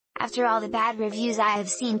After all the bad reviews I have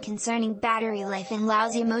seen concerning battery life and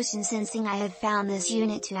lousy motion sensing, I have found this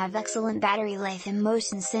unit to have excellent battery life and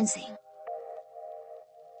motion sensing.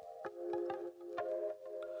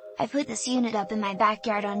 I put this unit up in my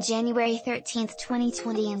backyard on January 13th,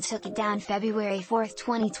 2020 and took it down February 4th,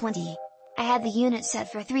 2020. I had the unit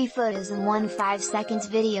set for 3 photos and 1 5-second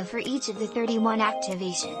video for each of the 31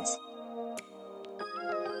 activations.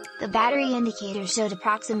 The battery indicator showed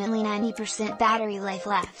approximately 90% battery life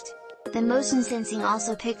left. The motion sensing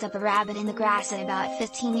also picked up a rabbit in the grass at about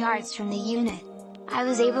 15 yards from the unit. I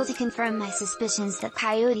was able to confirm my suspicions that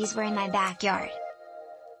coyotes were in my backyard.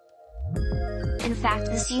 In fact,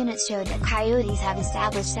 this unit showed that coyotes have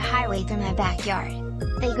established a highway through my backyard.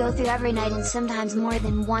 They go through every night and sometimes more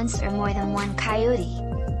than once or more than one coyote.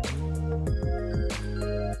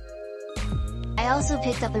 I also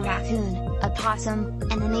picked up a raccoon, a possum,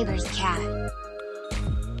 and the neighbor's cat.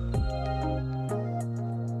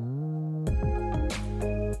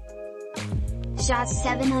 Shots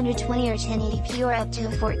 720 or 1080p or up to a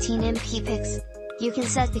 14MP pics. You can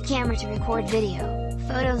set the camera to record video,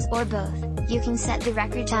 photos or both. You can set the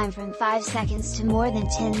record time from 5 seconds to more than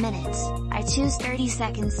 10 minutes. I choose 30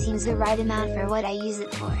 seconds seems the right amount for what I use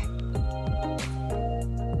it for.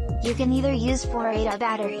 You can either use 4 8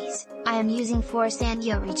 batteries. I am using 4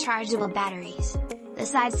 Sanyo rechargeable batteries. The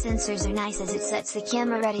side sensors are nice as it sets the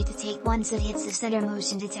camera ready to take once it hits the center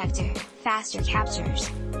motion detector, faster captures.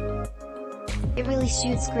 It really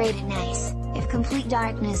shoots great at night. If complete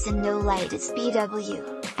darkness and no light it's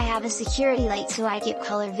BW. I have a security light so I get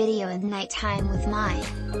color video at night time with mine.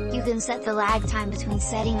 You can set the lag time between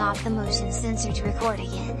setting off the motion sensor to record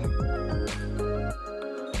again.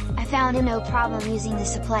 I found no problem using the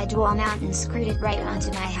supply dual mount and screwed it right onto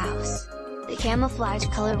my house. The camouflage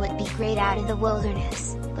color would be great out in the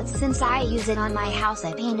wilderness, but since I use it on my house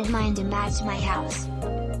I painted mine to match my house.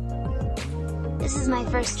 This is my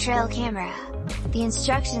first trail camera. The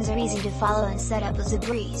instructions are easy to follow and set up was a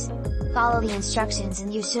breeze. Follow the instructions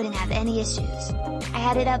and you shouldn't have any issues. I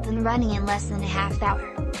had it up and running in less than a half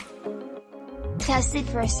hour. Tested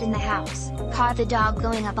first in the house, caught the dog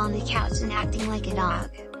going up on the couch and acting like a dog.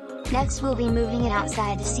 Next we'll be moving it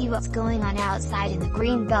outside to see what's going on outside in the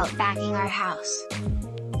green belt backing our house.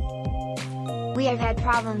 We have had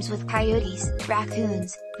problems with coyotes,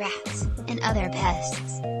 raccoons, rats, and other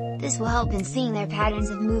pests. This will help in seeing their patterns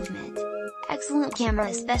of movement. Excellent camera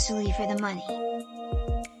especially for the money.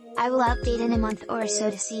 I will update in a month or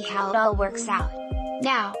so to see how it all works out.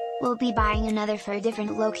 Now, we'll be buying another for a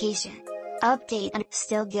different location. Update and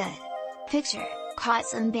still good. Picture, caught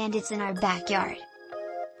some bandits in our backyard.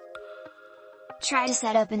 Try to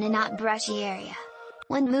set up in a not brushy area.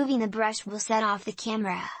 When moving the brush will set off the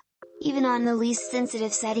camera. Even on the least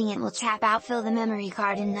sensitive setting it will tap out fill the memory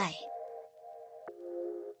card in night.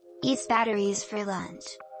 Eats batteries for lunch.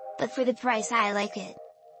 But for the price I like it.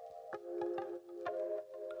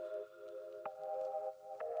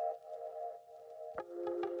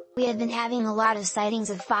 We have been having a lot of sightings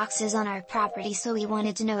of foxes on our property so we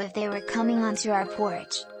wanted to know if they were coming onto our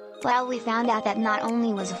porch. Well, we found out that not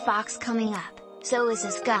only was a fox coming up, so was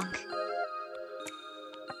a skunk.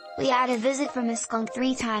 We had a visit from a skunk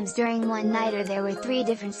 3 times during one night, or there were 3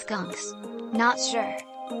 different skunks. Not sure.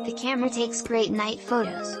 The camera takes great night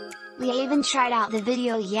photos. We haven't tried out the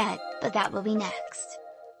video yet, but that will be next.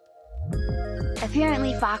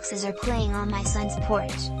 Apparently foxes are playing on my son's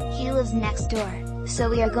porch. He lives next door, so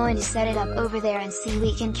we are going to set it up over there and see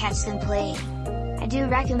we can catch them playing. I do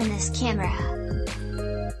recommend this camera.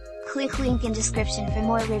 Click link in description for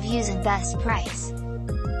more reviews and best price.